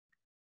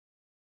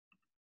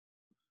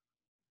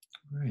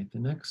All right, the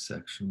next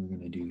section we're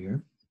going to do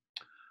here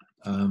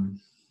um,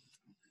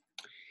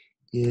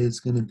 is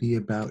going to be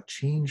about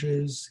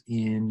changes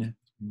in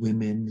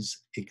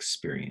women's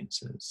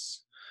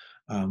experiences.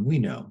 We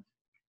know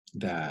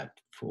that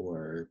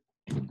for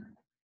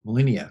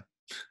millennia,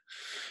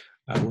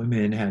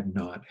 women had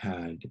not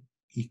had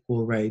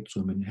equal rights.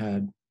 Women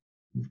had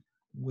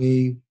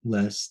way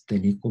less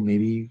than equal,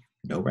 maybe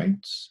no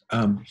rights.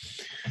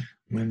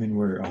 Women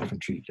were often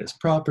treated as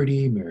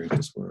property,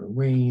 marriages were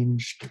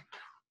arranged,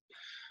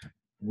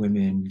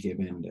 women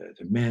given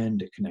to men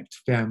to connect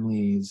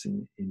families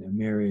in a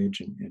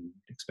marriage and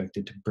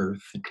expected to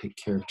birth and take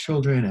care of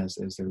children as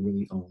their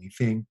really only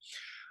thing.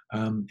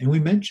 And we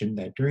mentioned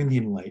that during the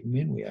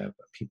Enlightenment, we have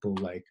people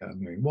like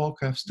Mary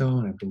Wollstonecraft.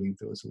 I believe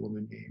there was a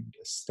woman named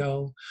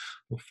Estelle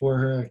before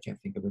her, I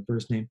can't think of her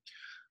first name,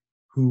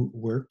 who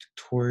worked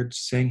towards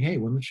saying, hey,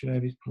 women should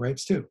have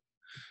rights too.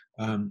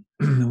 And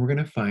we're going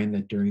to find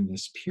that during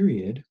this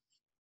period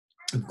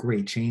of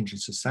great change in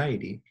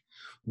society,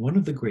 one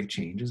of the great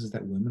changes is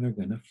that women are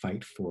going to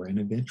fight for and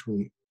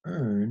eventually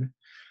earn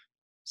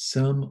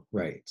some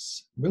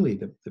rights. Really,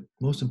 the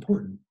most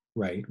important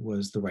right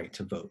was the right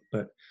to vote.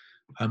 But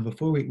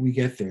before we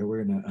get there,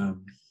 we're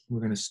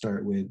gonna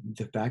start with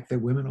the fact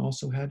that women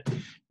also had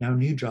now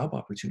new job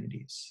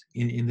opportunities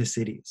in the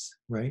cities,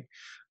 right?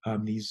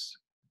 These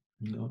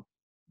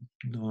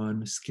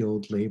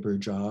non-skilled labor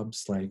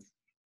jobs like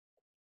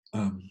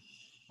um,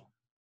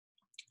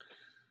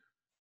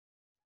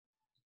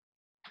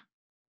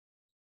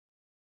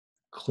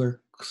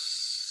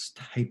 clerks,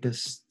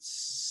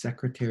 typists,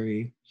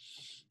 secretary,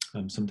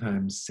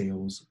 sometimes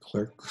sales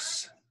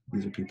clerks.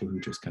 These are people who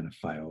just kind of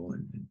file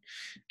and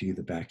do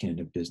the back end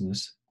of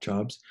business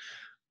jobs.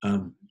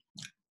 Um,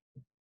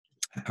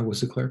 I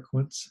was a clerk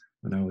once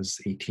when I was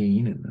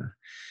 18 and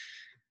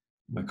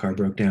my car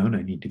broke down.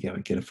 I need to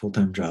get a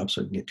full-time job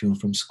so I can get to and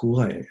from school.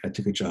 I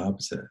took a job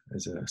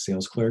as a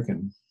sales clerk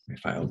and I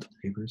filed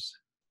papers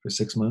for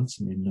 6 months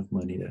and made enough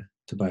money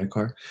to buy a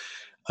car.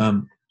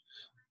 Um,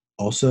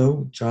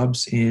 Also,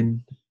 jobs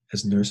in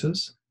as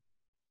nurses,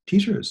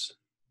 teachers,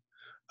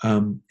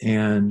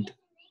 and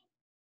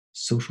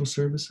social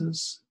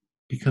services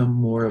become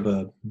more of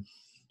a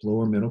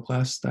lower middle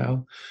class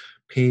style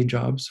paid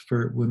jobs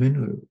for women,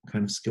 who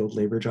kind of skilled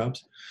labor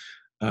jobs.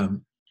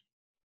 Um,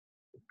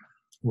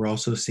 we're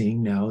also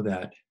seeing now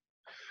that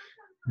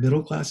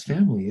middle class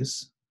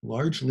families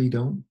largely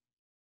don't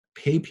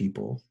pay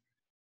people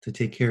to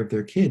take care of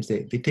their kids.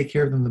 They take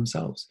care of them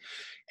themselves.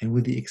 And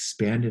with the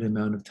expanded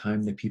amount of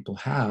time that people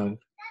have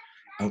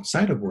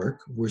outside of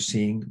work, we're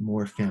seeing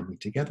more family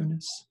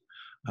togetherness.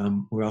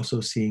 We're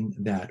also seeing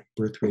that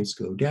birth rates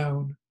go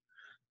down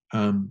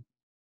um,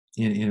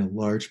 in a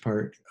large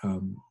part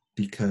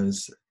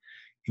because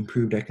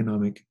improved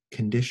economic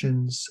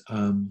conditions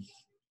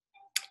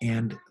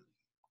and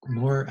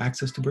more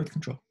access to birth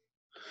control,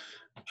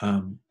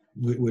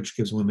 which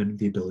gives women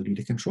the ability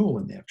to control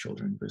when they have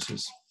children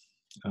versus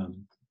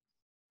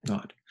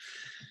not.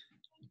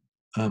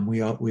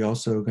 We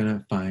also going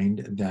to find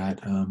that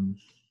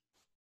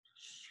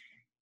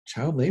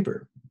child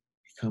labor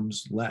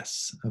becomes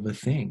less of a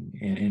thing,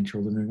 and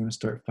children are going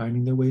to start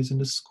finding their ways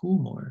into school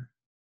more.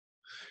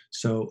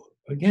 So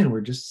again,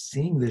 we're just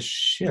seeing this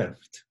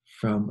shift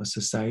from a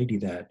society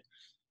that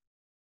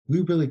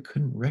we really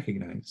couldn't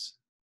recognize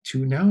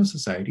to now a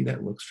society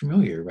that looks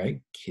familiar,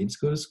 right? Kids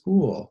go to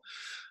school.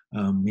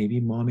 Maybe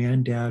mom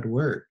and dad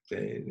work.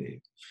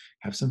 They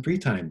have some free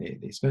time.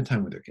 They spend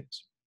time with their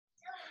kids.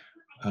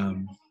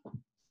 Um,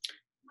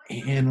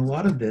 and a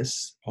lot of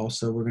this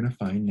also we're going to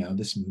find now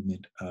this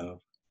movement of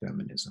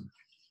feminism.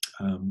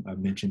 I've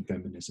mentioned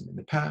feminism in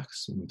the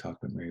past when we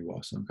talked about Mary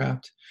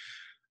Wollstonecraft.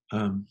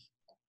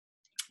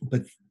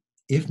 But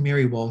if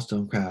Mary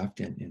Wollstonecraft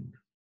and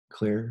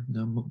Claire,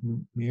 no,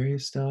 Mary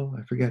Estelle,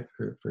 I forget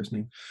her first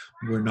name,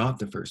 were not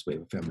the first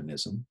wave of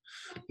feminism,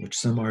 which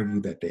some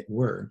argue that they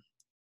were,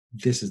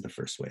 this is the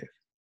first wave.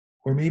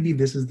 Or maybe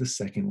this is the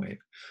second wave,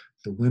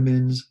 the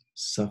women's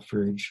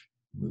suffrage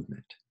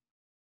movement,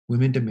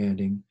 women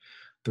demanding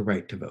the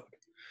right to vote.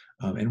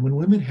 And when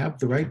women have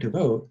the right to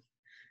vote,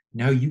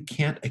 now you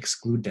can't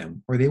exclude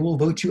them or they will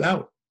vote you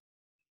out.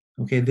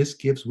 Okay, this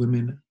gives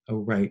women a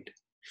right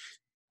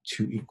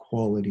to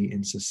equality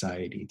in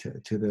society,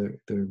 to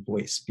their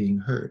voice being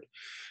heard.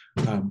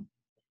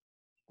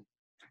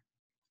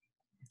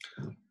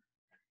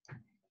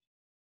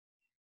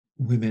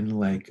 Women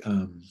like,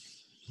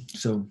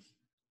 so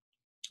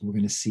we're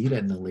going to see that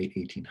in the late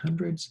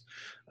 1800s,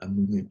 a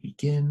movement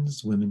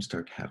begins. Women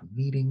start to have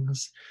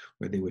meetings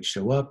where they would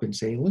show up and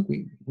say, look,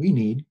 we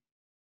need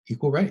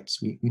equal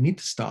rights. We need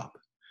to stop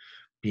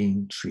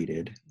being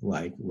treated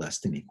like less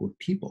than equal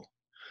people.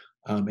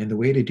 And the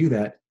way to do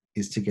that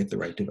is to get the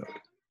right to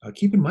vote.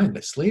 Keep in mind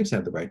that slaves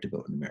had the right to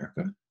vote in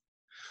America,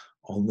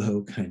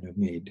 although kind of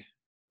made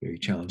very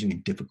challenging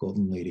and difficult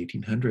in the late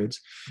 1800s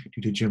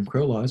due to Jim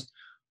Crow laws,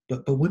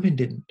 but women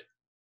didn't.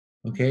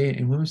 Okay,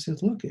 and women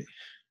said, look,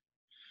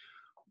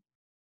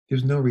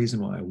 there's no reason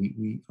why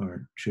we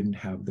shouldn't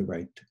have the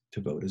right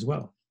to vote as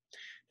well.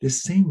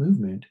 This same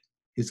movement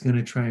is going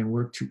to try and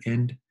work to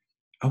end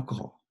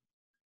alcohol.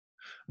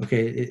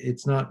 Okay,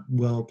 it's not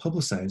well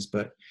publicized,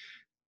 but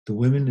the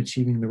women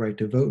achieving the right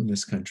to vote in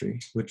this country,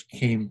 which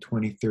came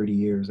 20, 30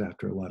 years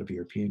after a lot of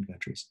European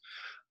countries,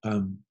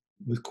 um,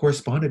 was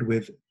corresponded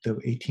with the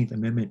 18th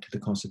Amendment to the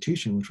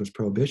Constitution, which was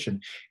prohibition.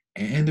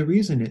 And the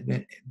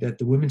reason that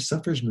the women's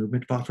suffrage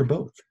movement fought for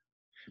both,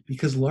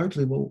 because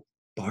largely, well,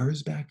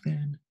 bars back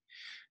then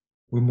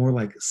were more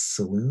like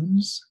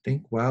saloons.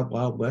 Think Wild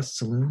Wild West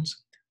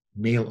saloons,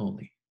 male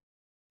only.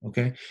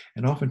 Okay,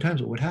 and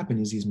oftentimes what would happen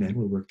is these men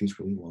would work these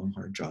really long,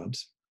 hard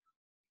jobs.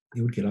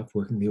 They would get off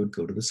work and they would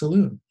go to the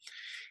saloon,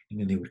 and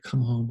then they would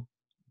come home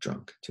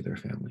drunk to their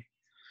family.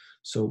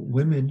 So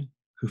women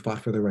who fought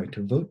for the right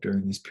to vote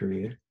during this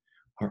period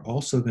are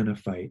also going to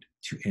fight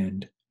to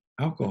end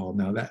alcohol.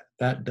 Now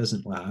that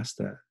doesn't last.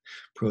 That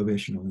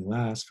prohibition only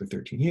lasts for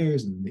 13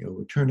 years, and they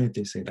overturn it.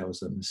 They say that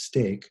was a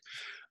mistake.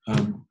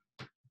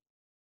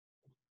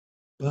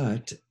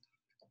 But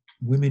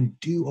women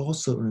do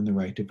also earn the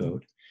right to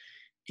vote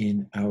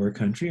in our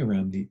country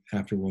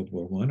after World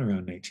War I,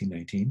 around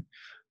 1919.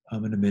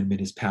 An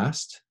amendment is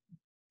passed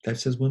that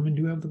says women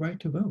do have the right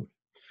to vote.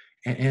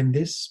 And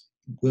this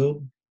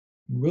will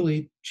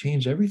really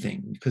change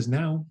everything, because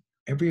now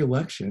every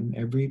election,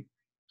 every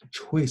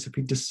choice,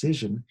 every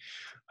decision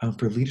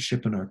for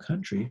leadership in our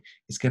country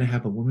is going to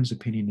have a woman's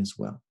opinion as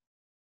well.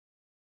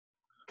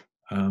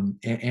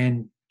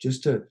 And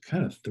just to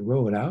kind of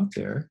throw it out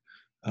there,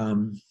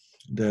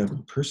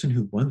 the person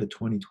who won the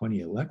 2020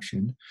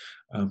 election,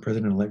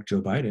 President-elect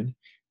Joe Biden,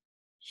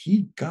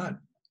 he got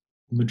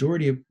the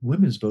majority of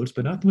women's votes,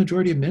 but not the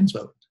majority of men's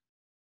votes.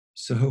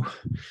 So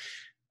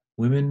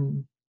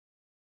women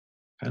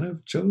kind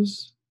of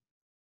chose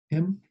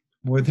him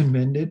more than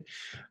men did.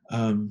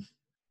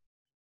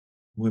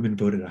 Women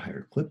vote at a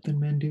higher clip than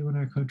men do in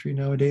our country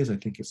nowadays. I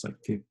think it's like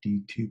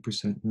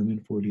 52%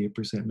 women,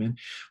 48% men.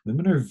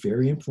 Women are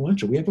very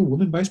influential. We have a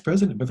woman vice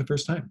president for the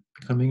first time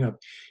coming up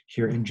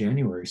here in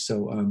January.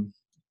 So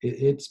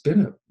it's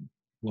been a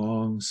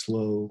long,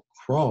 slow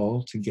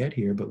crawl to get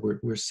here, but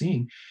we're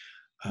seeing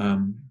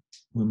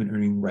women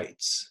earning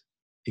rights,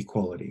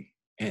 equality.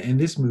 And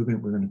this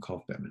movement we're going to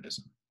call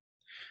feminism.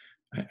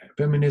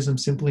 Feminism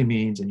simply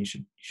means, and you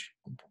should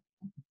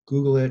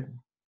Google it,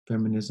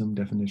 feminism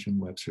definition,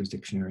 Webster's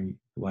dictionary,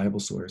 reliable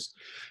source,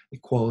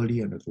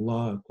 equality under the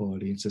law,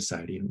 equality in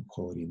society, and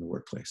equality in the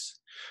workplace.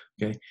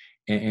 Okay,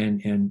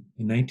 and in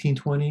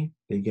 1920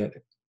 they get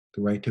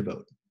the right to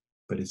vote,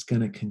 but it's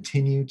going to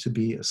continue to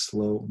be a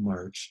slow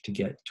march to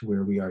get to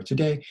where we are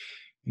today.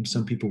 And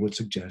some people would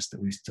suggest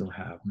that we still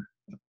have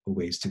a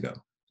ways to go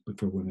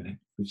for women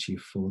to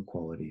achieve full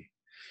equality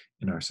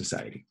in our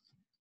society.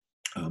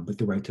 But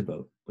the right to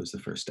vote was the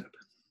first step.